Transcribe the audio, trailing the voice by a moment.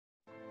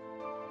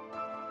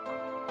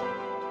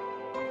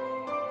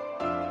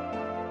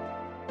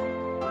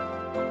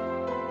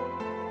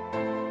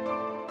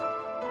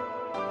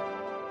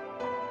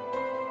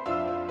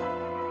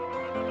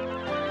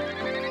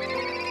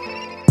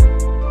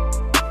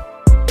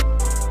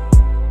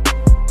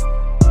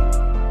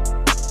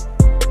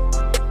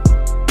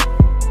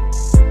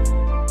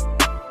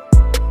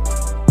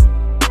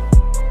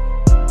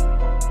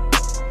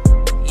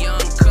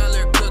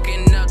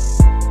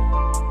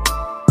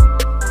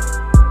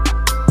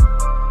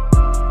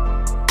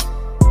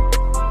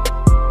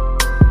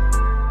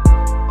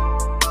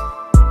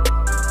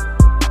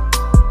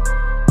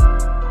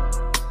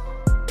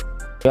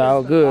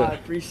Y'all good. I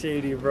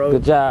appreciate it, bro.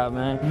 Good job,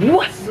 man.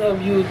 What's up,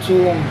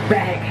 YouTube? I'm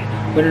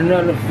back with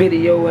another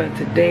video, and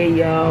today,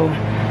 y'all,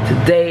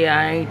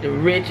 I ain't the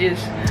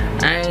richest.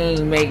 I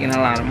ain't making a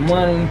lot of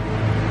money,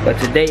 but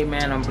today,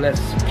 man, I'm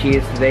blessing some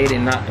kids. Today, they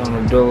knocked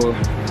on the door.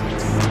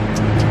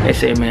 They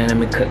say, man, let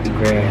me cut the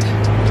grass.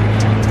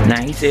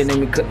 Now, he said, let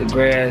me cut the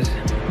grass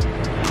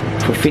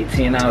for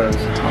 $15.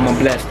 I'm gonna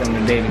bless them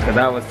today because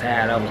I was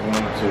tired. I was going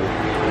to,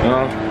 you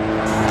know.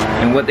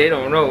 And what they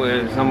don't know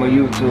is I'm a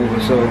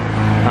YouTuber, so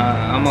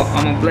I'm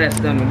gonna bless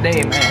them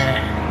today,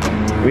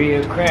 man.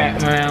 Real crap,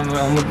 man.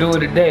 I'm gonna do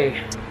it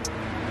today.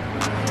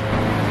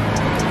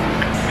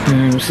 You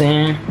know what I'm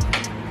saying?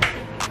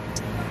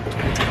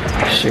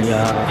 Show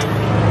y'all.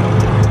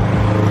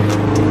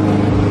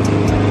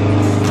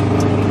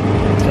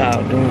 What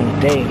y'all doing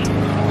today?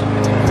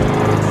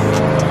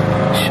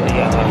 Show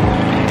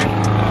y'all.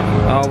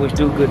 I always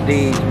do good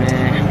deeds,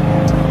 man.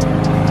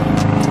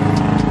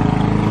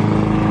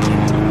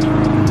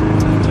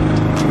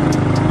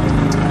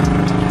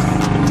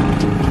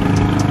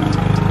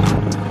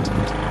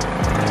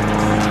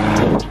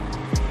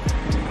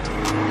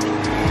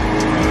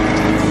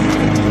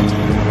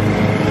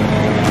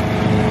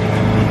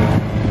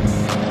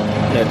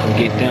 Let them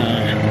get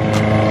done. You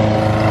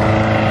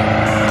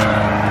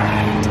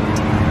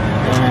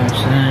know what I'm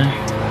saying?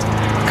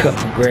 Cut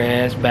my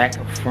grass back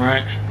and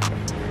front.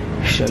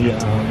 Show y'all,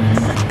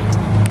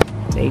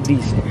 man. They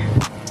decent.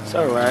 It's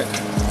alright.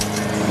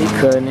 He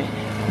cutting it.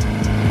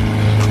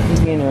 He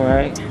getting it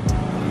right.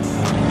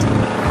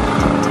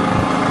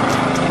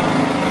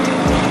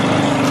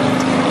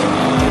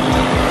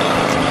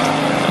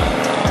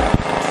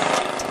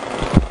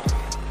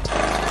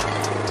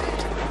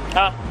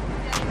 Huh?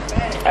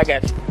 I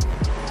got you.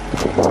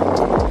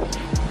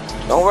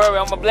 Don't worry,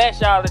 I'm gonna bless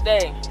y'all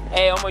today.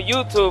 Hey, I'm a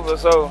YouTuber,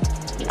 so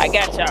I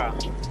got y'all.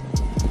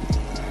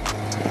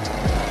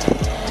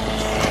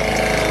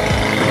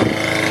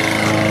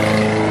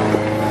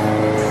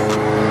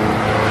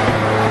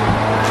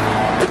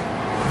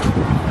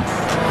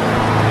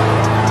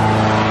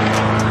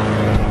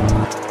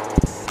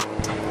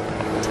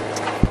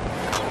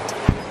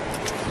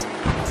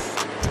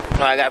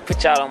 No, I gotta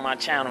put y'all on my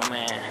channel,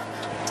 man.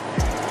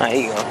 Here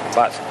you go,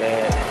 box of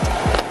bag.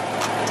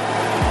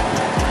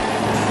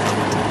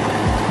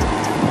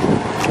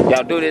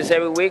 Y'all do this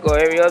every week or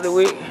every other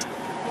week?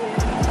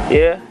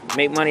 Yeah?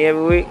 Make money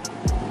every week?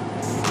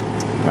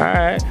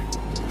 Alright.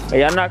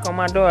 Y'all knock on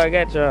my door, I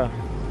got y'all.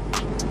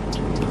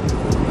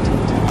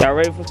 Y'all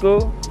ready for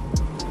school?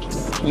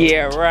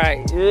 Yeah,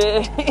 right.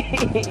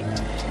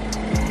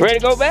 Ready to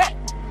go back?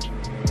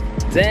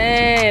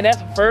 Dang,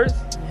 that's a first.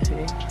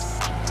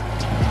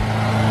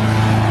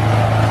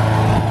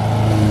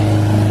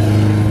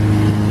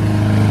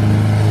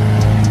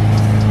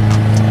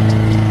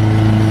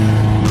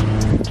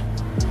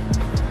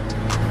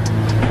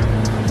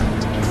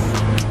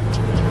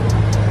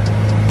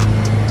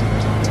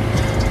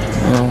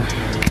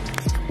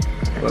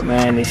 But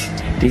man,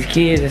 these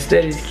kids,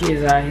 instead of these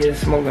kids out here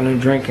smoking and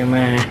drinking,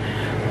 man,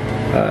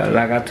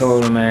 like I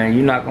told them, man,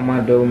 you knock on my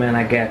door, man,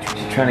 I got you.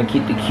 Just trying to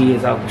keep the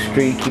kids off the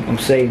street, keep them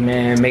safe,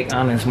 man, make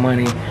honest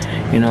money,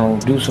 you know,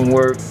 do some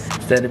work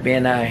instead of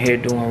being out here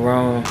doing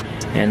wrong.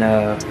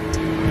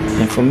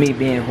 And for me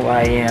being who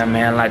I am,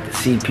 man, I like to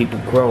see people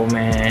grow,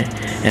 man,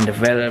 and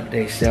develop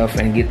themselves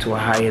and get to a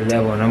higher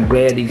level. And I'm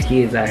glad these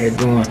kids out here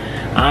doing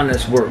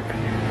honest work.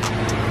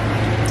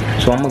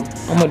 So I'm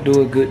gonna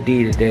do a good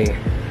deed today.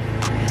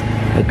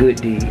 A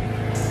good deed.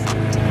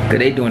 Cause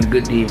they doing a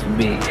good deed for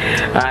me.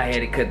 I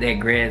had to cut that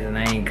grass and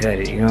I ain't cut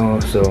it, you know.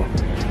 So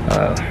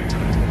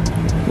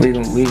we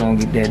gonna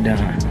get that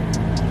done.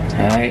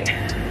 Alright.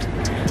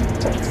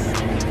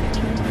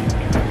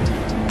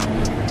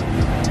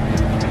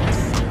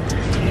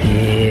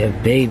 Yeah,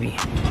 baby.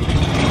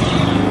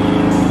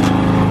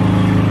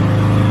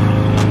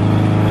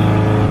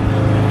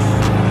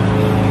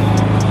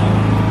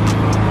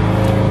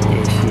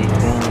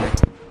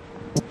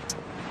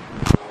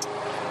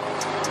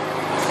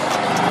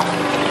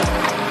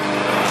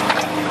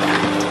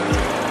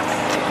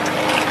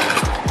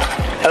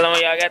 How long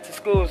y'all got to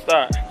school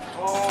start?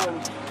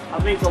 I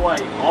think to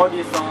like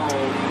August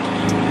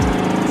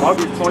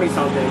 20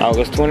 something.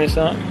 August 20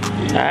 something?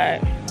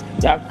 Alright.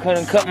 Y'all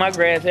couldn't cut my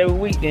grass every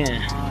week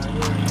then.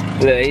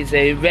 Look, he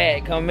said he's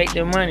back, come make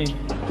the money.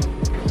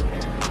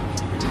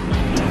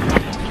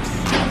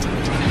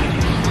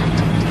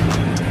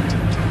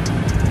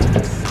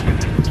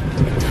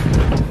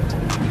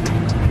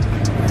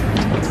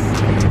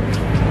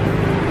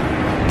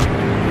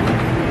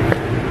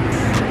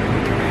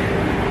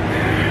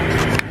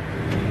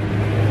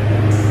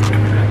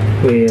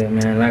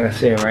 I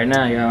said, right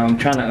now, y'all, I'm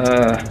trying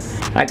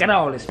to, I got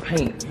all this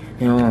paint,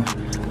 you know,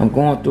 I'm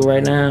going through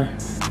right now.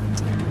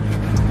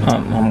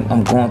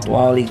 I'm going through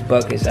all these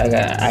buckets.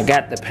 I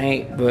got the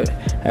paint, but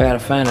I gotta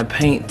find the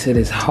paint to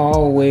this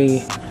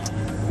hallway.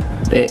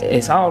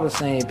 It's all the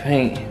same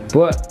paint,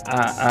 but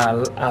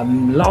I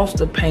lost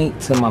the paint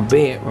to my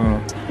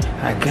bedroom.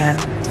 I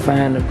gotta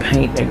find the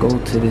paint that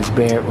goes to this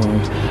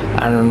bedroom.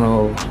 I don't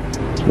know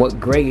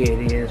what grade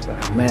it is,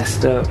 but I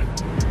messed up.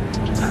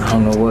 I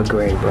don't know what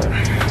grade, but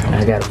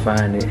I gotta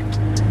find it.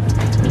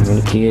 In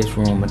the kids'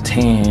 room, a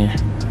 10.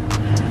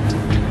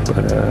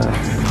 But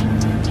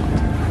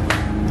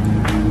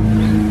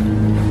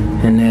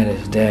and that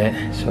is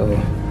that. So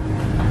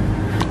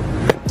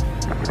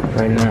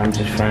right now I'm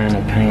just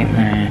finding the paint,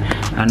 man.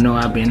 I know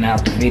I've been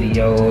out the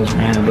videos,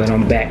 man, but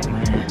I'm back,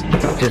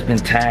 man. Just been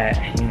tired,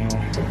 you know.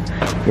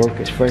 Work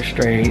is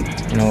frustrating,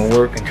 you know.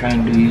 Work and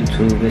trying to do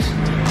YouTube, it's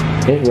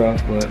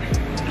rough, but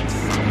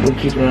we're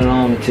keeping it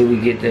on until we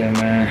get there,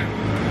 man.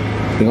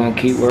 We're gonna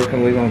keep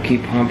working, we're gonna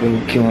keep pumping,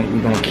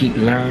 we're gonna keep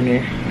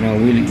learning. You know,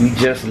 we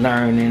just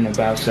learning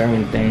about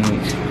certain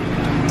things.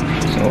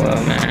 So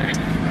man.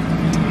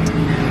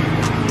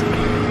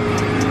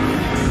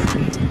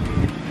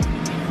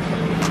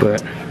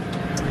 But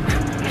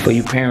for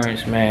you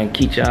parents, man,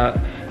 teach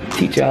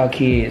y'all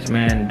kids,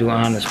 man, to do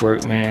honest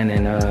work, man,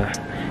 and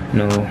you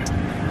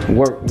know,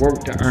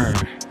 work to earn.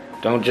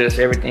 Don't just,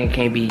 everything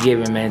can't be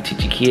given, man.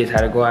 Teach your kids how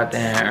to go out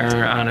there and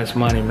earn honest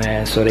money,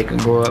 man, so they can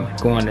grow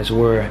up, go in this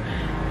world,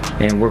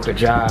 and work a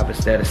job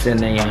instead of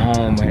sitting in your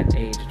home at the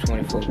age of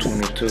 24,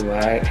 22,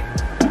 alright?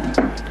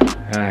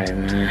 Alright,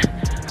 man.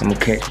 I'm gonna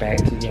catch back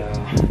to y'all.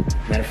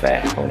 Matter of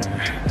fact, hold on.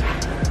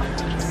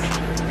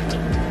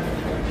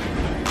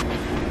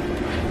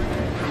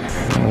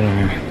 Hold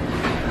on.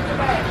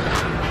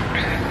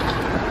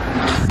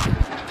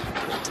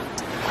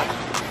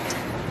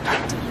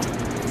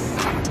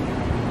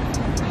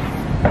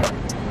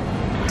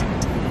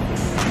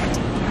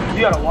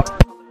 You got a water?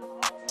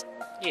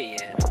 Yeah.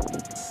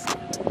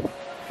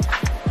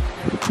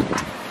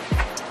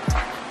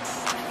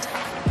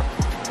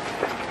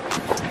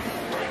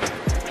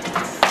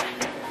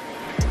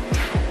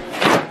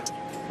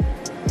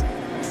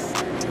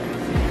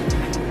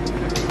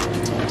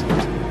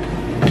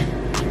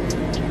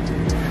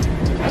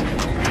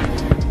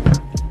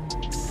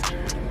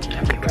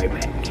 I'll be right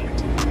back.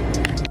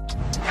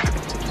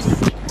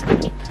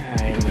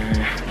 Alright,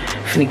 man.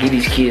 Finna get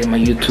these kids my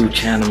YouTube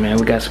channel, man.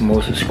 We got some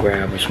more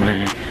subscribers,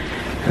 man.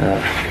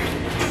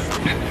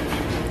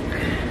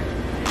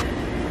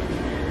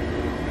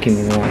 Give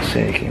me 1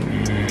 second,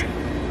 man.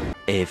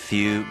 A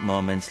few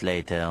moments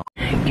later.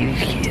 Get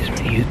these kids my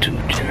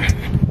YouTube channel.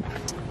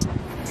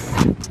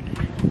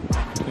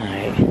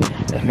 Alright,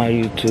 that's my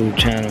YouTube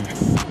channel.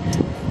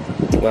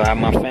 Well,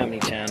 my family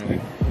channel.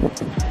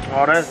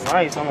 Oh, that's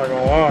nice. I'm not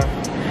gonna lie.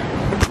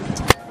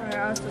 Alright,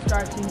 I'll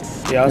subscribe to you.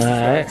 Yeah, I'll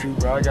subscribe to you,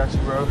 bro. I got you,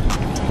 bro.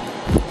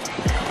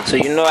 So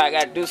you know I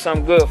gotta do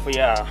something good for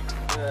y'all.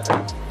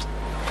 Yeah.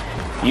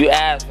 You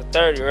asked for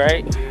 30,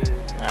 right?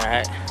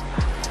 Alright.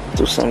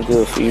 Do something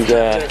good for you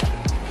guys.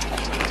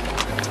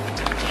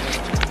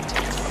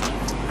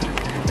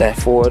 That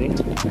 40.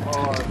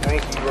 Oh,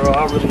 thank you, bro.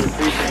 I really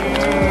appreciate it,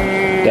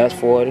 man. That's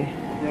 40.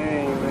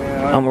 Dang,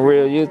 man. I'm a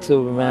real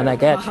YouTuber, man. I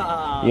got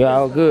you. You're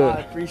all good. I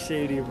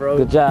appreciate it, bro.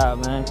 Good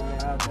job, man.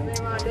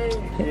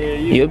 Yeah,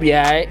 You'll be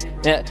alright.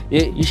 Yeah,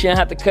 you shouldn't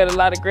have to cut a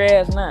lot of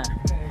grass now.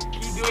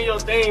 keep doing your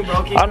thing,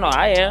 bro. Oh no,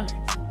 I am.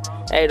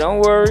 Hey, don't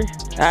worry.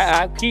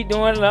 I keep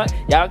doing it.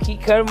 Y'all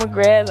keep cutting my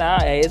grass.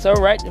 Hey, it's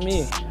alright to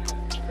me.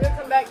 We'll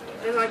come back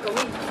in like a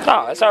week.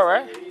 Oh, it's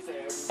alright.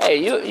 Hey,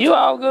 you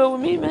all good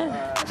with me,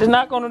 man. Just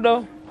knock on the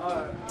door.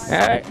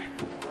 Alright.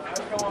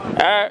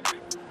 Alright.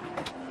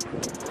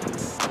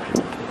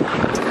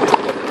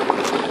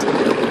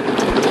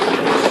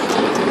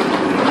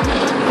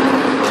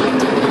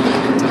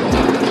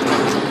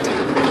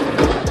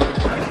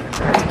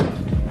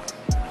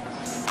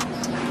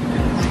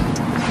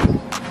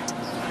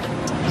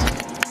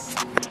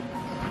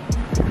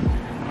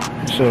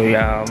 So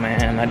y'all,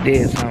 man, I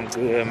did something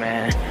good,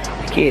 man.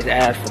 The kids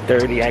asked for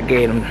 30. I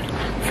gave them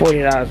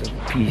 $40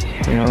 a piece.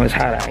 You know, it's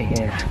hot out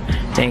here.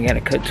 They ain't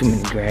gotta cut too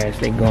many grass.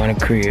 They go in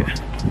the crib. You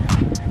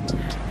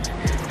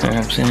know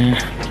what I'm saying?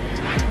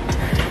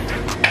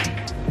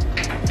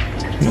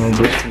 No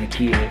blessing the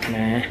kids,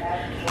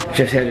 man.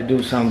 Just had to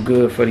do something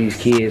good for these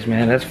kids,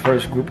 man. That's the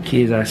first group of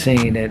kids I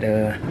seen that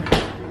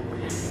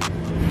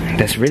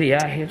that's really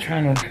out here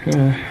trying to, you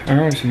know,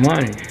 earn some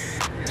money.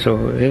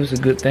 So it was a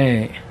good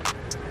thing.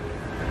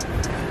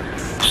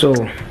 So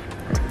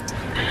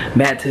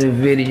back to the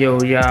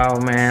video,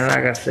 y'all, man.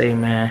 Like I say,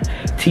 man,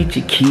 teach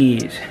your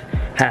kids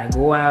how to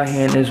go out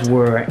here in this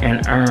world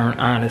and earn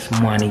honest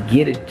money.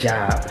 Get a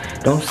job.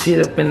 Don't sit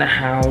up in the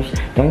house.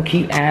 Don't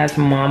keep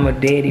asking mama,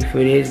 daddy for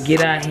this.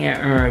 Get out here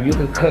and earn. You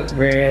can cut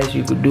grass.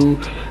 You could do,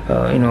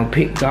 you know,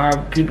 pick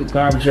people's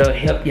garbage up.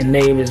 Help your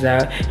neighbors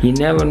out. You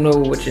never know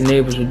what your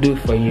neighbors will do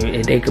for you.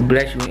 If they could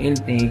bless you with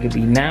anything. It could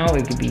be now.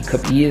 It could be a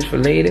couple years for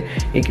later.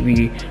 It could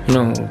be, you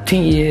know,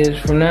 10 years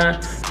from now.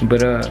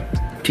 But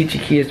teach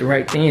your kids the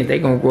right things, they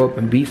gonna grow up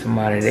and be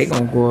somebody. They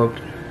gonna grow up,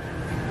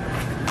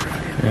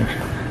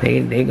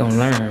 they gonna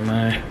learn,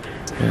 man.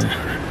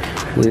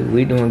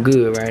 We doing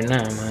good right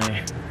now,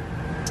 man.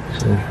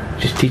 So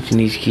just teaching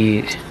these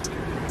kids.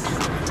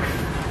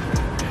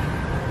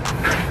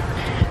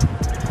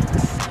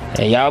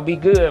 Hey, y'all be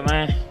good,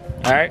 man.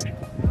 All right.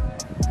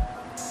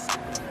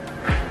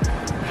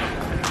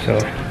 So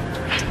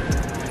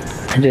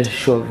just a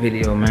short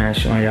video, man,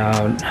 showing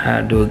y'all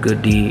how to do a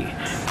good deed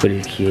for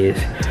these kids.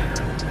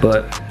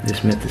 But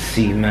this meant to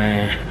see,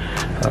 man.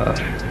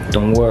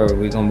 Don't worry,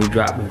 we're gonna be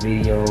dropping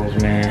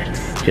videos, man.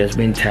 Just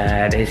been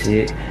tired, that's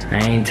it. I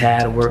ain't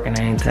tired of working,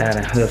 I ain't tired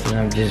of hustling.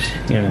 I'm just,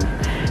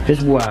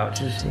 just go out,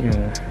 just,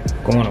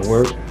 going to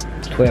work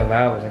 12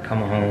 hours and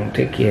coming home,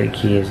 take care of the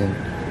kids and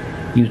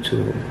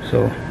YouTube.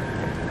 So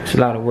it's a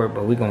lot of work,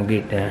 but we're gonna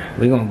get there.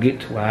 We're gonna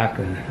get to where I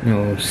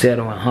can,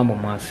 settle and humble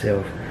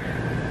myself.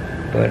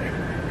 But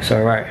it's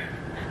alright.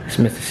 It's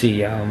meant to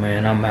see y'all,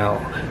 man. I'm out.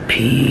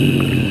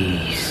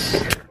 Peace.